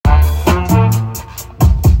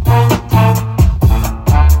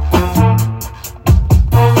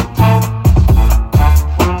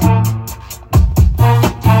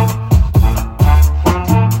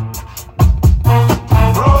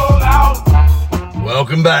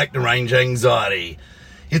Welcome back to Range Anxiety.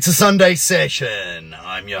 It's a Sunday session.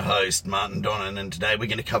 I'm your host, Martin Donnan, and today we're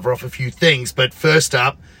going to cover off a few things. But first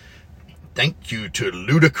up, thank you to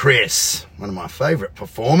Ludacris, one of my favourite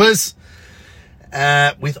performers,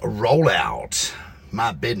 with Rollout,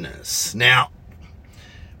 My Business. Now,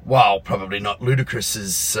 while probably not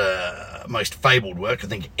Ludacris's most fabled work, I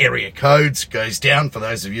think Area Codes goes down, for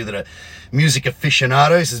those of you that are music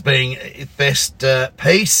aficionados, as being its best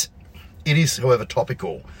piece. It is, however,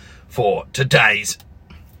 topical for today's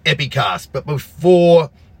Epicast. But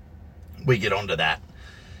before we get onto that,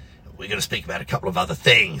 we're going to speak about a couple of other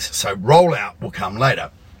things. So Rollout will come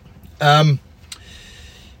later. But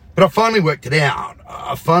I finally worked it out.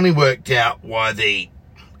 I finally worked out why the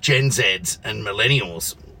Gen Zs and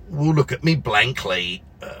millennials will look at me blankly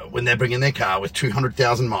when they're bringing their car with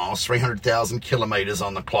 200,000 miles, 300,000 kilometres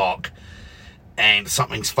on the clock, and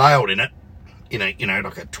something's failed in it. You know,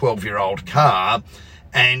 like a 12-year-old car,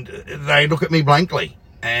 and they look at me blankly.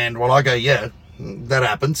 And while I go, yeah, that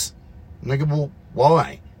happens. And they go, well,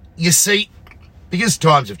 why? You see, because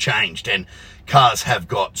times have changed and cars have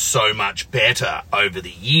got so much better over the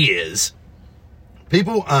years,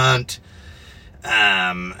 people aren't,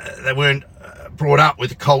 they weren't brought up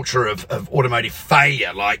with a culture of automotive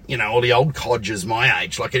failure, like, you know, all the old codgers my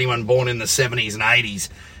age, like anyone born in the 70s and 80s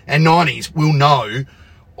and 90s will know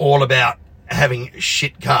all about having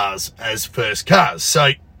shit cars as first cars. So,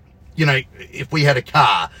 you know, if we had a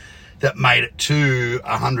car that made it to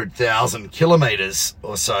 100,000 kilometres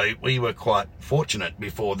or so, we were quite fortunate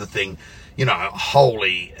before the thing, you know,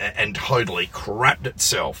 wholly and totally crapped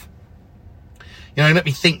itself. You know, let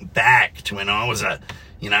me think back to when I was a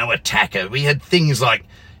tacker. We had things like,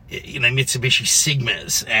 you know, Mitsubishi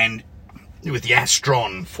Sigmas, and with the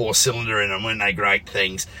Astron 4-cylinder in them, weren't they great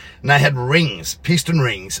things? And they had rings, piston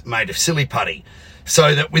rings, made of silly putty,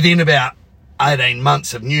 so that within about 18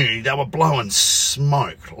 months of new, they were blowing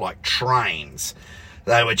smoke like trains.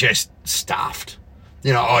 They were just stuffed.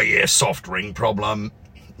 You know, oh yeah, soft ring problem.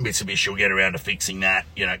 Mitsubishi will get around to fixing that.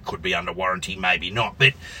 You know, it could be under warranty, maybe not.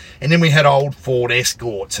 But, and then we had old Ford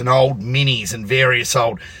Escorts and old Minis and various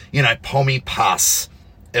old, you know, Pommy Pus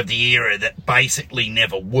of the era that basically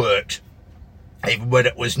never worked, even when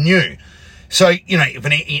it was new. So, you know,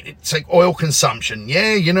 it's like oil consumption.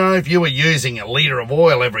 Yeah, you know, if you were using a litre of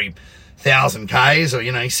oil every 1,000 Ks or,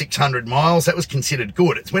 you know, 600 miles, that was considered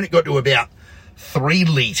good. It's when it got to about 3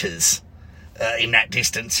 litres in that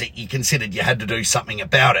distance that you considered you had to do something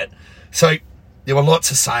about it. So there were lots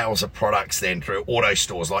of sales of products then through auto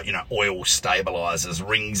stores, like, you know, oil stabilisers,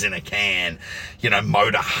 rings in a can, you know,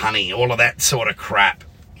 motor honey, all of that sort of crap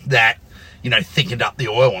that, you know, thickened up the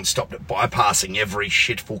oil and stopped it bypassing every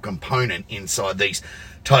shitful component inside these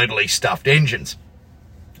totally stuffed engines.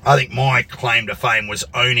 I think my claim to fame was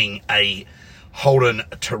owning a Holden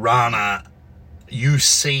Tirana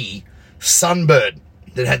UC Sunbird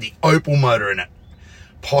that had the Opel motor in it.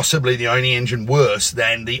 Possibly the only engine worse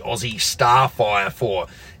than the Aussie Starfire 4.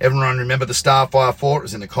 Everyone remember the Starfire 4? It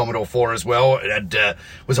was in the Commodore 4 as well. It had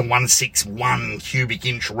was a 161 cubic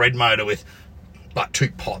inch red motor with like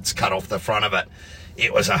 2 pots cut off the front of it.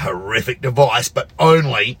 It was a horrific device, but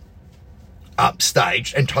only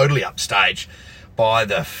upstaged, and totally upstaged, by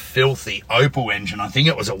the filthy Opel engine. I think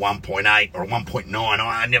it was a 1.8 or a 1.9.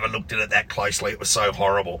 I never looked at it that closely. It was so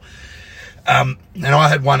horrible. And I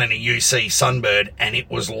had one in a UC Sunbird, and it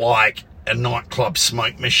was like a nightclub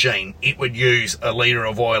smoke machine. It would use a litre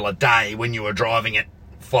of oil a day when you were driving it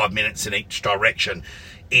 5 minutes in each direction.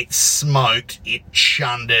 It smoked, it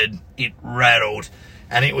chundered, it rattled,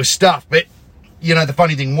 and it was stuff. But, you know, the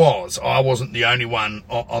funny thing was, I wasn't the only one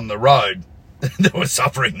on the road that was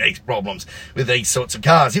suffering these problems with these sorts of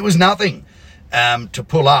cars. It was nothing to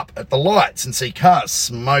pull up at the lights and see cars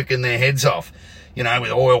smoking their heads off, you know,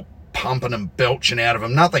 with oil pumping and belching out of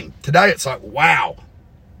them. Nothing. Today it's like, wow,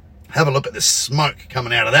 have a look at the smoke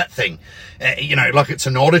coming out of that thing. You know, like it's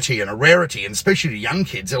an oddity and a rarity, and especially to young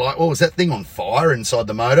kids. They're like, oh, is that thing on fire inside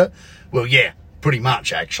the motor? Well, yeah, pretty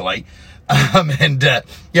much, actually.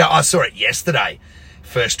 Yeah, I saw it yesterday,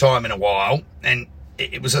 first time in a while, and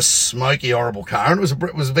it was a smoky, horrible car, and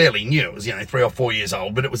it was fairly new. It was, you know, 3 or 4 years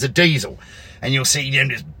old, but it was a diesel. And you'll see them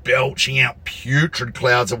just belching out putrid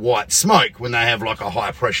clouds of white smoke when they have like a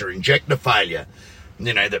high-pressure injector failure.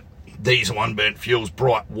 You know, the diesel unburnt fuel's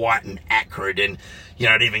bright white and acrid, and, you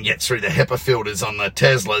know, it even gets through the HEPA filters on the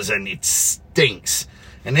Teslas, and it stinks.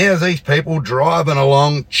 And there's these people driving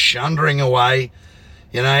along, chundering away,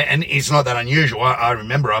 you know, and it's not that unusual. I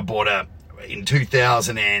remember I bought in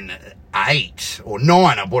 2008 or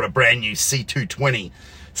 9, I bought a brand new C220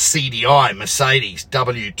 CDI Mercedes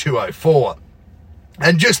W204.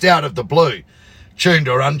 And just out of the blue, tuned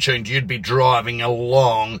or untuned, you'd be driving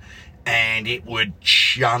along and it would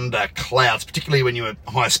chunder clouds, particularly when you were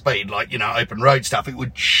high speed, like, open road stuff. It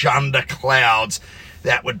would chunder clouds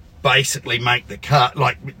that would basically make the car,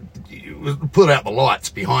 like, it would put out the lights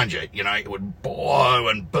behind you. It would blow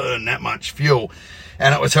and burn that much fuel.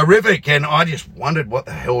 And it was horrific. And I just wondered what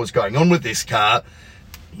the hell was going on with this car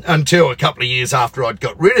until a couple of years after I'd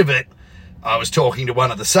got rid of it. I was talking to one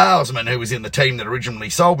of the salesmen who was in the team that originally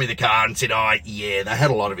sold me the car and said, oh, yeah, they had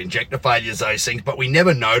a lot of injector failures, those things, but we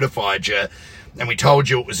never notified you and we told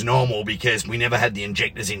you it was normal because we never had the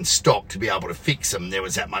injectors in stock to be able to fix them. There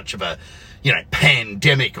was that much of a,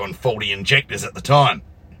 pandemic on faulty injectors at the time.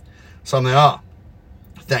 So I'm like,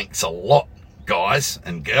 thanks a lot, guys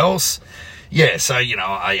and girls. Yeah, so,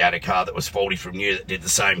 I had a car that was faulty from new that did the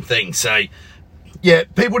same thing. So, yeah,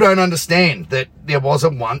 people don't understand that there was a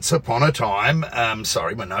once upon a time,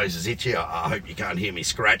 sorry, my nose is itchy, I hope you can't hear me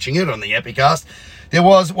scratching it on the Epicast. There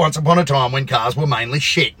was once upon a time when cars were mainly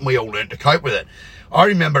shit and we all learned to cope with it. I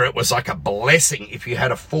remember it was like a blessing if you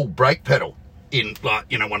had a full brake pedal in,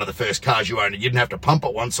 like, one of the first cars you owned. You didn't have to pump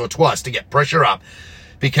it once or twice to get pressure up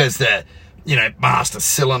because the, master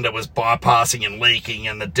cylinder was bypassing and leaking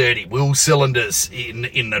and the dirty wheel cylinders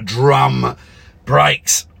in the drum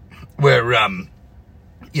brakes were,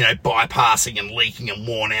 bypassing and leaking and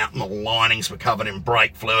worn out and the linings were covered in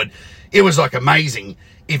brake fluid. It was like amazing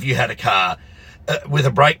if you had a car with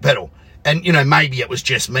a brake pedal. And, maybe it was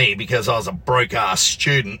just me because I was a broke-ass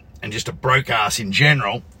student and just a broke-ass in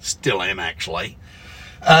general. Still am, actually.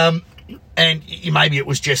 And maybe it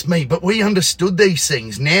was just me. But we understood these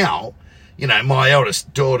things now. My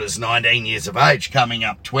eldest daughter's 19 years of age, coming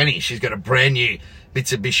up 20. She's got a brand new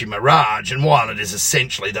Mitsubishi Mirage, and while it is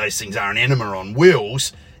essentially those things are an enema on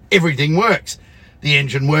wheels, everything works. The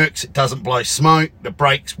engine works, it doesn't blow smoke, the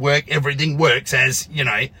brakes work, everything works as,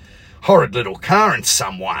 horrid little car in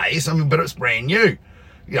some ways. But it's brand new.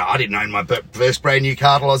 I didn't own my first brand new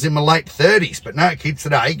car till I was in my late 30s, but no, kids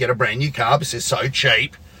today get a brand new car because it's so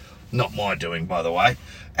cheap. Not my doing, by the way.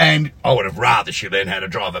 And I would have rather she learn how to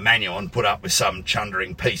drive a manual and put up with some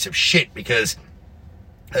chundering piece of shit, because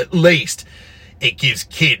at least it gives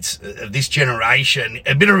kids of this generation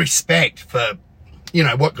a bit of respect for,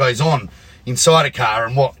 what goes on inside a car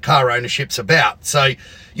and what car ownership's about. So,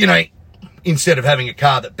 instead of having a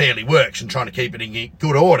car that barely works and trying to keep it in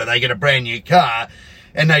good order, they get a brand new car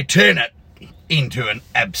and they turn it into an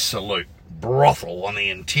absolute brothel on the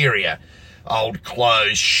interior. Old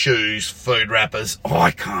clothes, shoes, food wrappers. I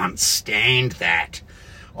can't stand that.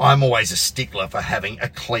 I'm always a stickler for having a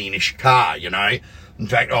cleanish car, In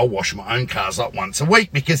fact, I'll wash my own cars like once a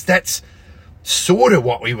week because that's sort of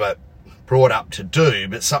what we were brought up to do,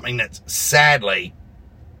 but something that's sadly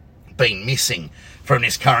been missing from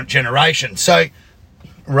this current generation. So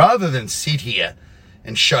rather than sit here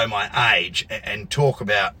and show my age and talk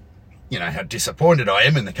about, how disappointed I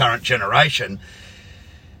am in the current generation,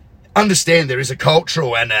 understand there is a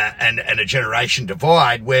cultural and a generation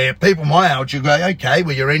divide where people my age, you go, okay,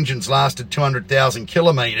 well, your engine's lasted 200,000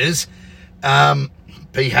 kilometres,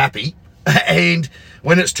 be happy. And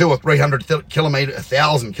when it's 200 or 300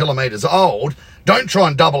 1,000 kilometres old, don't try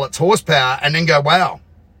and double its horsepower and then go, wow,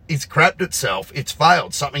 it's crapped itself, it's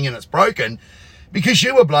failed, something in it's broken, because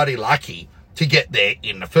you were bloody lucky to get there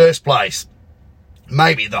in the first place.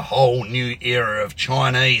 Maybe the whole new era of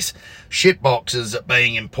Chinese shitboxes that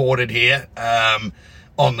being imported here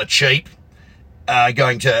on the cheap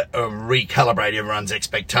going to recalibrate everyone's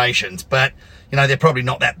expectations. But, they're probably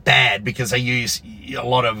not that bad because they use a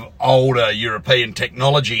lot of older European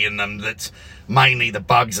technology in them that's mainly the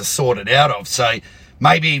bugs are sorted out of. So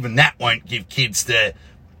maybe even that won't give kids the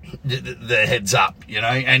heads up,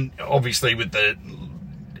 and obviously with the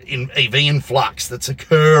EV influx that's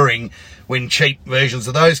occurring when cheap versions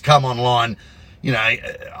of those come online,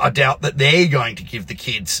 I doubt that they're going to give the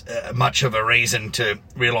kids much of a reason to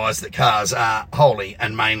realise that cars are wholly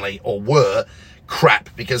and mainly, or were, crap,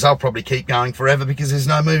 because they'll probably keep going forever because there's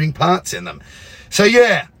no moving parts in them. So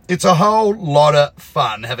yeah, it's a whole lot of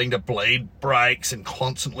fun having to bleed brakes and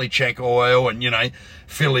constantly check oil and,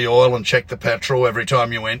 fill the oil and check the petrol every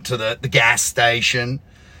time you went to the gas station.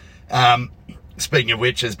 Speaking of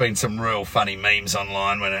which, there's been some real funny memes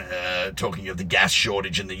online when talking of the gas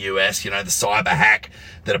shortage in the US, the cyber hack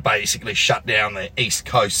that have basically shut down the East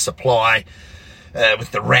Coast supply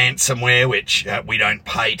with the ransomware, which we don't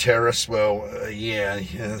pay terrorists. Well,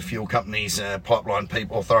 the fuel companies, pipeline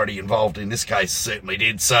people, authority involved in this case certainly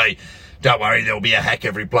did. So don't worry, there'll be a hack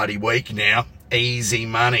every bloody week now. Easy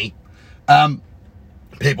money.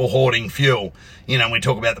 people hoarding fuel. You know, we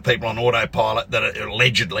talk about the people on autopilot that are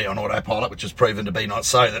allegedly on autopilot, which has proven to be not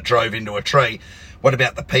so, that drove into a tree. What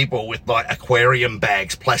about the people with like aquarium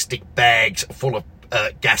bags, plastic bags full of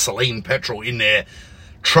gasoline, petrol in their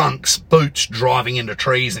trunks, boots, driving into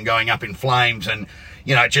trees and going up in flames? And,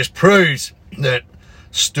 you know, it just proves that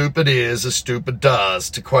stupid is as stupid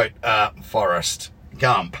does, to quote Forrest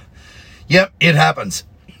Gump. Yep, it happens.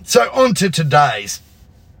 So on to today's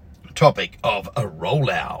topic of a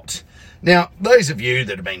rollout. Now, those of you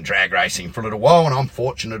that have been drag racing for a little while, and I'm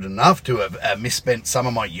fortunate enough to have misspent some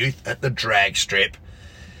of my youth at the drag strip,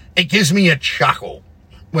 it gives me a chuckle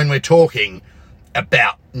when we're talking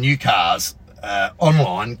about new cars,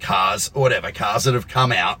 online cars, or whatever, cars that have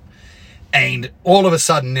come out, and all of a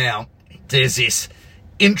sudden now there's this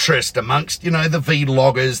interest amongst, you know, the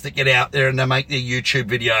vloggers that get out there and they make their YouTube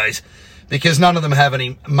videos, because none of them have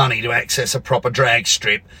any money to access a proper drag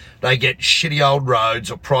strip. They get shitty old roads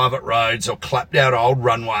or private roads or clapped out old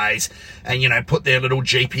runways and, you know, put their little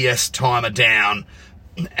GPS timer down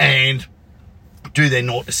and do their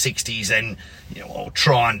 0 to 60s and, you know, or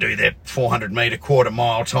try and do their 400 metre quarter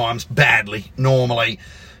mile times badly, normally,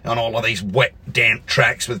 on all of these wet, damp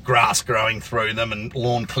tracks with grass growing through them and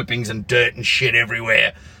lawn clippings and dirt and shit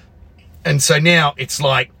everywhere. And so now it's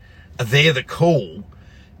like they're the cool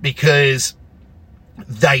because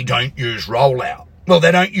they don't use rollout. Well,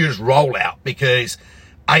 they don't use rollout because,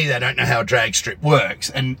 A, they don't know how a drag strip works,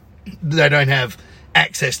 and they don't have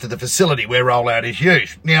access to the facility where rollout is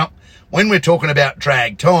used. Now, when we're talking about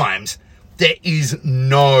drag times, there's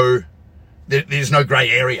no grey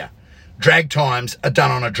area. Drag times are done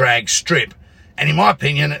on a drag strip, and in my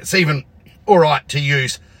opinion, it's even all right to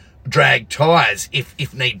use drag tyres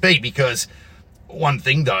if need be, because one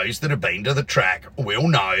thing those that have been to the track will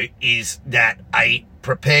know is that a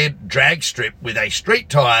prepared drag strip with a street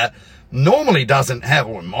tyre normally doesn't have,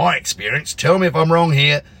 or in my experience, tell me if I'm wrong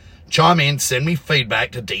here, chime in, send me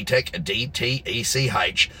feedback to dtech,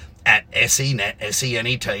 DTECH, at senet.com.au.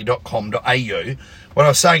 What I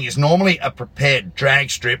was saying is normally a prepared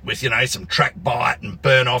drag strip with, you know, some track bite and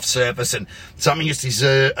burn off surface and something that's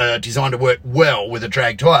designed to work well with a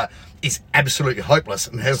drag tyre is absolutely hopeless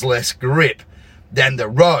and has less grip than the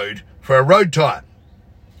road for a road tyre.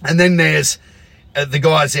 And then there's the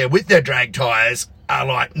guys there with their drag tyres are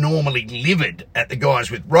like normally livid at the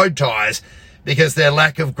guys with road tyres because their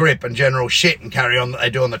lack of grip and general shit and carry on that they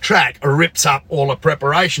do on the track rips up all the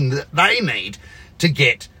preparation that they need to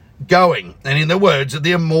get going. And in the words of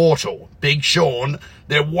the immortal Big Sean,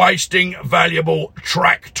 they're wasting valuable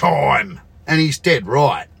track time. And he's dead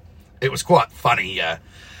right. It was quite funny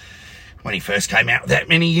when he first came out that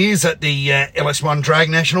many years at the LS1 Drag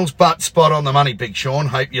Nationals, but spot on the money, Big Sean.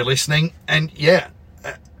 Hope you're listening. And yeah,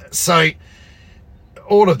 so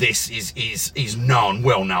all of this is known,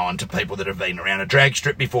 well known to people that have been around a drag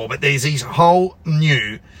strip before, but there's this whole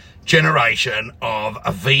new generation of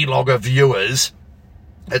vlogger viewers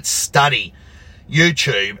that study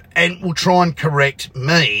YouTube and will try and correct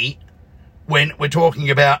me when we're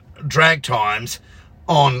talking about drag times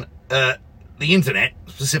on the internet,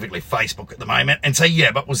 specifically Facebook at the moment, and say,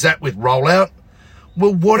 yeah, but was that with rollout?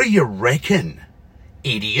 Well, what do you reckon,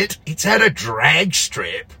 idiot? It's at a drag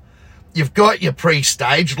strip. You've got your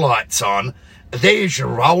pre-stage lights on. There's your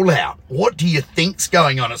rollout. What do you think's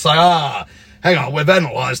going on? It's like, hang on, we've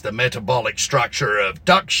analysed the metabolic structure of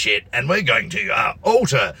duck shit and we're going to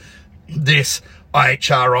alter this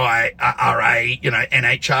IHRA,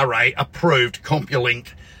 NHRA approved CompuLink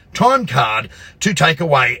time card to take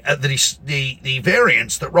away the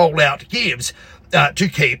variance that rollout gives to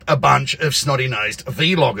keep a bunch of snotty-nosed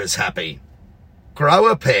vloggers happy. Grow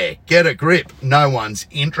a pair, get a grip, no one's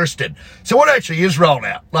interested. So what actually is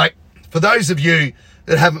rollout? Like, for those of you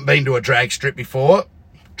that haven't been to a drag strip before,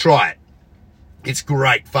 try it. It's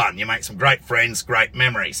great fun. You make some great friends, great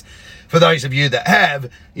memories. For those of you that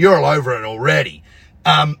have, you're all over it already.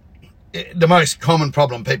 The most common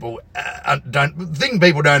problem people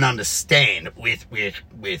people don't understand with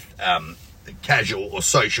casual or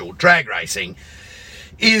social drag racing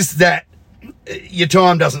is that your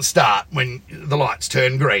time doesn't start when the lights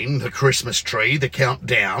turn green, the Christmas tree, the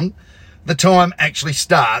countdown. The time actually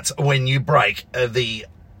starts when you break the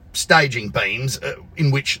staging beams in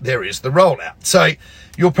which there is the rollout. So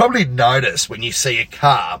you'll probably notice when you see a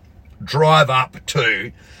car drive up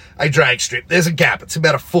to a drag strip, there's a gap. It's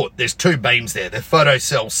about a foot. There's two beams there. They're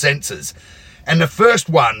photocell sensors. And the first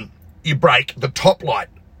one, you break, the top light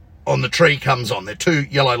on the tree comes on. There are two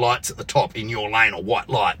yellow lights at the top in your lane, or white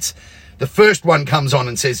lights. The first one comes on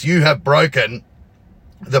and says, you have broken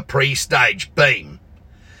the pre-stage beam.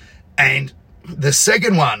 And the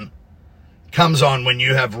second one comes on when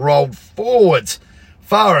you have rolled forwards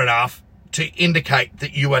far enough to indicate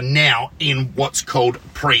that you are now in what's called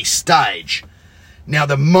pre-stage. Now,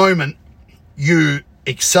 the moment you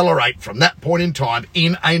accelerate from that point in time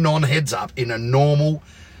in a non-heads up, in a normal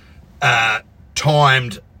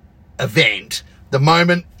timed event, the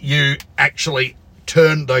moment you actually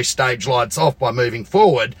turn those stage lights off by moving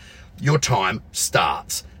forward, your time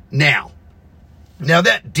starts. Now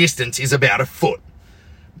that distance is about a foot,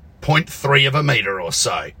 0.3 of a metre or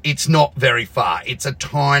so. It's not very far. It's a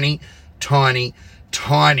tiny, tiny,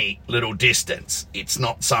 tiny little distance. It's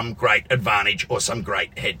not some great advantage or some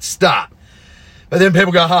great head start. But then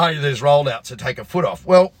people go, there's rollouts, so take a foot off.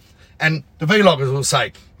 Well, and the vloggers will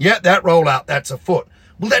say, yeah, that rollout, that's a foot.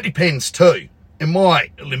 Well, that depends too. In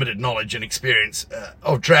my limited knowledge and experience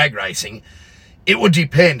of drag racing, it would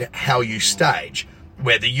depend how you stage,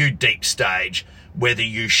 whether you deep stage, whether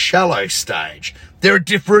you shallow stage. There are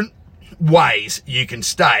different ways you can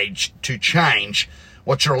stage to change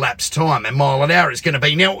what your elapsed time and mile an hour is going to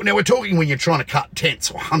be. Now we're talking when you're trying to cut tenths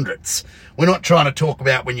or hundredths. We're not trying to talk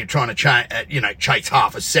about when you're trying to chase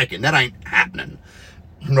half a second. That ain't happening.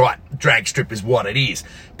 Right, drag strip is what it is.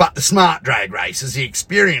 But the smart drag racers, the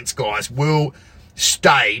experienced guys, will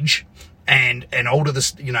stage and alter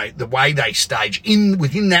the way they stage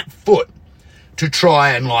within that foot to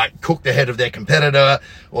try and cook the head of their competitor,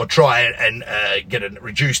 or try and get a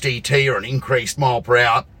reduced ET or an increased mile per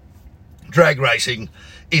hour. Drag racing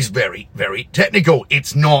is very, very technical.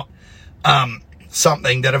 It's not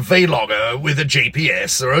something that a vlogger with a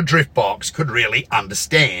GPS or a drift box could really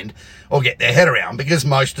understand or get their head around, because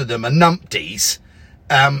most of them are numpties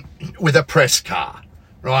with a press car,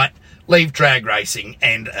 right? Leave drag racing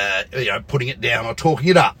and putting it down or talking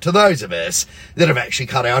it up to those of us that have actually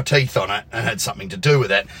cut our teeth on it and had something to do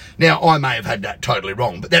with it. Now, I may have had that totally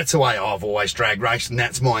wrong, but that's the way I've always drag raced, and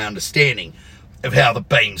that's my understanding of how the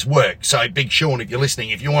beams work. So, Big Sean, if you're listening,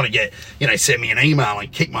 if you want to send me an email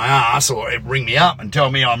and kick my ass or ring me up and tell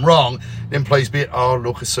me I'm wrong, then please be a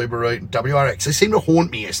Subaru WRX. They seem to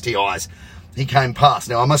haunt me, STIs. He came past.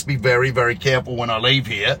 Now, I must be very, very careful when I leave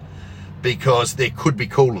here, because there could be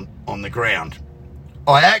coolant on the ground.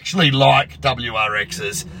 I actually like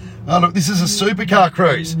WRXs. Oh, look, this is a supercar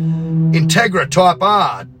cruise. Integra Type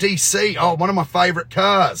R, DC. Oh, one of my favourite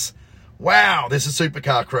cars. Wow, there's a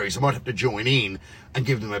supercar cruise. I might have to join in and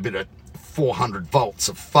give them a bit of 400 volts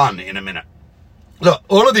of fun in a minute. Look,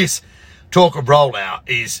 all of this talk of rollout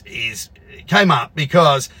came up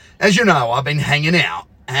because, as you know, I've been hanging out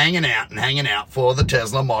for the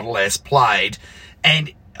Tesla Model S Plaid,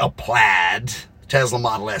 and a Plaid, Tesla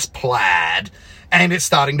Model S Plaid, and it's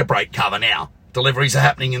starting to break cover now. Deliveries are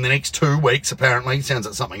happening in the next 2 weeks, apparently. Sounds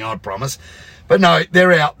like something I'd promise. But no,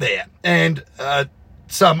 they're out there. And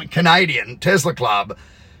some Canadian Tesla club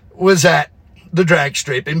was at the drag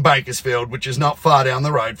strip in Bakersfield, which is not far down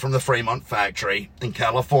the road from the Fremont factory in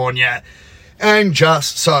California, and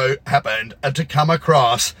just so happened to come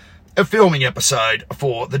across a filming episode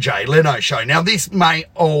for the Jay Leno show. Now, this may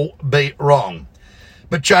all be wrong,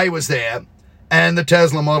 but Jay was there, and the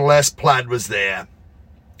Tesla Model S Plaid was there,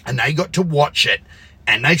 and they got to watch it,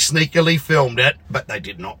 and they sneakily filmed it, but they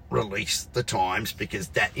did not release the times because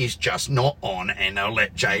that is just not on, and they'll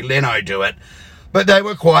let Jay Leno do it. But they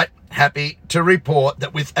were quite happy to report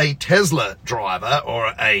that with a Tesla driver,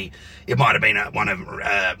 or it might have been one of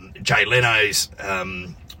Jay Leno's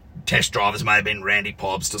test drivers, may have been Randy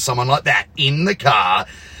Pobst or someone like that, in the car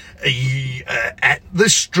at the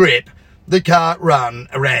strip. The car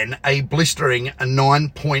ran a blistering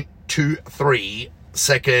 9.23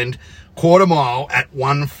 second quarter mile at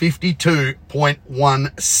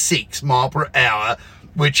 152.16 mile per hour,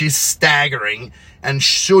 which is staggering. And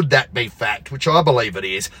should that be fact, which I believe it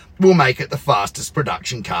is, will make it the fastest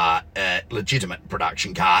production car, legitimate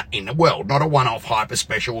production car in the world. Not a one-off hyper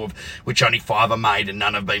special of which only 5 are made and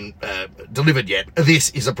none have been delivered yet.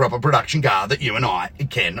 This is a proper production car that you and I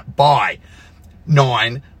can buy.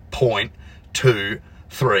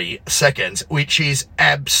 9.23 seconds, which is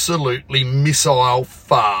absolutely missile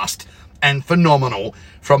fast and phenomenal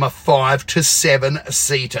from a 5 to 7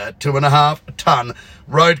 seater, 2.5 ton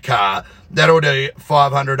road car that'll do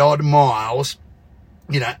 500 odd miles,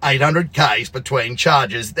 800 Ks between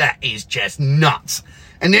charges. That is just nuts.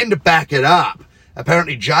 And then to back it up,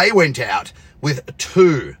 apparently Jay went out with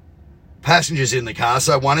 2 passengers in the car,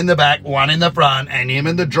 so one in the back, one in the front, and him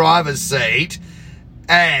in the driver's seat,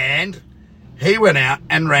 and he went out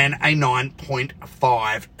and ran a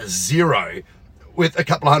 9.50 with a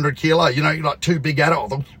couple of 100 kilo, like 2 big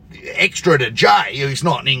adults, extra to Jay, who's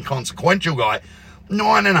not an inconsequential guy.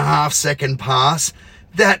 9.5 second pass.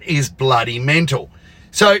 That is bloody mental.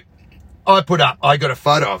 So I got a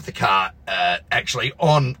photo of the car, actually,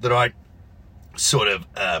 that I sort of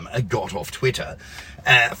got off Twitter.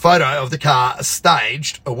 A photo of the car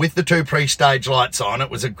staged with the 2 pre-stage lights on. It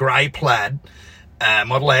was a grey plaid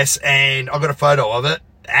Model S, and I got a photo of it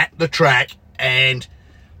at the track, and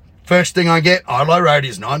first thing I get, ILO Road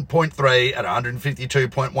is 9.3 at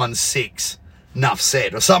 152.16. Enough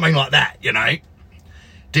said, or something like that, you know.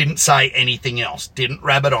 Didn't say anything else. Didn't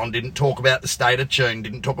rabbit on. Didn't talk about the state of tune.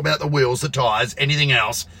 Didn't talk about the wheels, the tyres, anything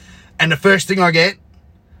else. And the first thing I get,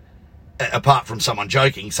 apart from someone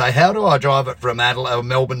joking, say, how do I drive it from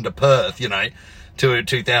Melbourne to Perth, you know, to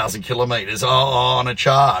 2,000 kilometres on a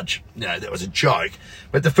charge? You know, that was a joke.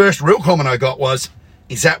 But the first real comment I got was,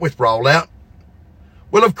 is that with rollout?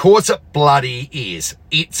 Well, of course it bloody is.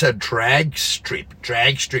 It's a drag strip.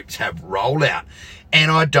 Drag strips have rollout.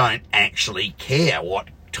 And I don't actually care what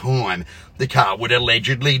time the car would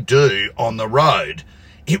allegedly do on the road.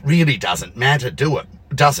 It really doesn't matter,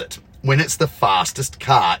 does it? When it's the fastest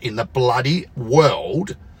car in the bloody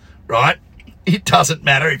world, right? It doesn't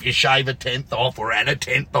matter if you shave a 10th off or add a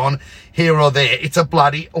 10th on here or there. It's a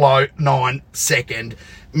bloody low 9-second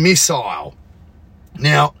missile.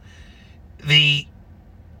 Now, the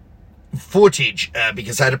footage,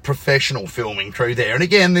 because they had a professional filming crew there, and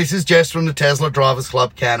again, this is just from the Tesla Drivers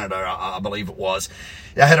Club Canada, I believe it was.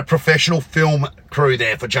 They had a professional film crew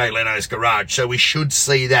there for Jay Leno's garage, so we should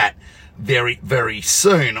see that very, very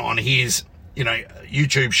soon on his, you know,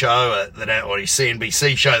 YouTube show, or his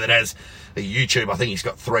CNBC show that has a YouTube. I think he's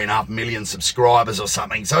got 3.5 million subscribers or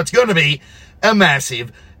something, so it's going to be a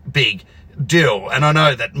massive, big deal. And I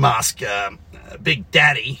know that Musk, Big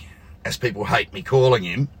Daddy, as people hate me calling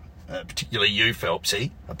him, particularly you,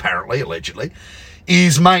 Phelpsy, apparently, allegedly,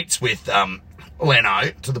 is mates with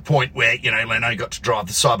Leno to the point where, you know, Leno got to drive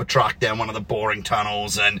the Cybertruck down one of the boring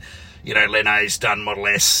tunnels, and, you know, Leno's done Model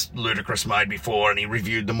S ludicrous mode before, and he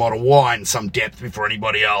reviewed the Model Y in some depth before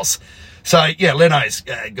anybody else. So, yeah, Leno's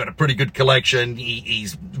got a pretty good collection.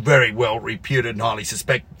 He's very well reputed and highly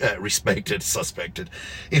suspected.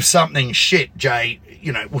 If something's shit, Jay,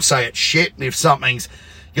 you know, we'll say it's shit, and if something's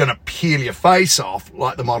going to peel your face off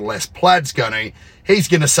like the Model S Plaid's going to, he's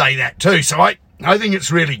going to say that too. So I think it's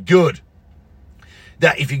really good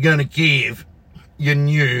that if you're going to give your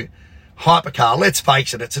new hypercar, let's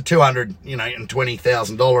face it, it's a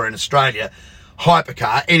 $220,000 in Australia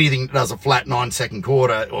hypercar. Anything that does a flat 9-second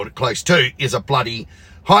quarter or close to is a bloody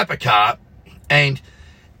hypercar. And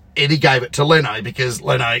Eddie gave it to Leno because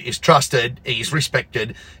Leno is trusted, he's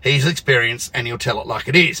respected, he's experienced, and he'll tell it like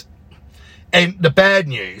it is. And the bad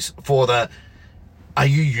news for are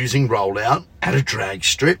you using rollout at a drag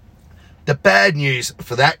strip? The bad news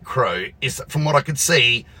for that crew is that from what I could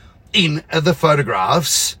see in the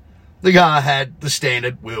photographs, the car had the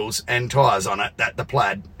standard wheels and tyres on it that the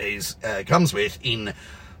Plaid comes with in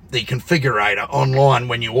the configurator online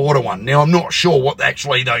when you order one. Now, I'm not sure what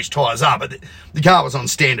actually those tyres are, but the car was on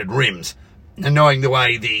standard rims. And knowing the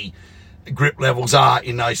way the grip levels are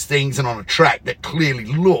in those things and on a track that clearly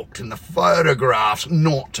looked in the photographs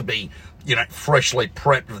not to be, you know, freshly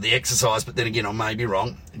prepped for the exercise, but then again, I may be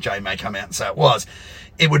wrong. Jay may come out and say it was.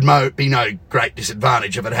 It would be no great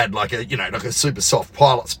disadvantage if it had like a, you know, like a super soft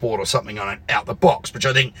Pilot Sport or something on it out the box, which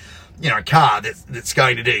I think, you know, a car that's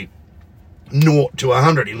going to do 0 to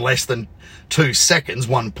 100 in less than 2 seconds,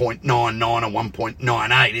 1.99 or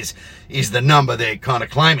 1.98 is the number they're kind of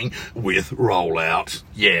claiming with rollout.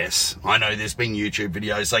 Yes, I know there's been YouTube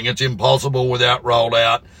videos saying it's impossible without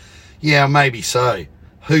rollout. Yeah, maybe so.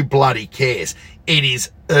 Who bloody cares? It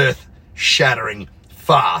is earth-shattering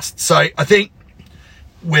fast. So I think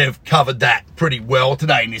we've covered that pretty well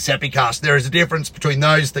today in this Epicast. There is a difference between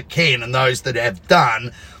those that can and those that have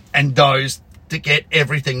done, and those to get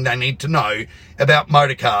everything they need to know about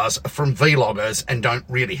motorcars from vloggers and don't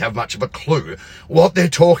really have much of a clue what they're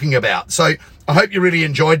talking about. So I hope you really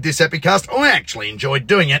enjoyed this Epicast. I actually enjoyed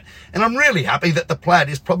doing it, and I'm really happy that the Plaid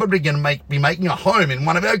is probably going to be making a home in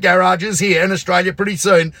one of our garages here in Australia pretty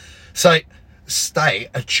soon. So stay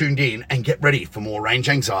tuned in and get ready for more range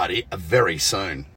anxiety very soon.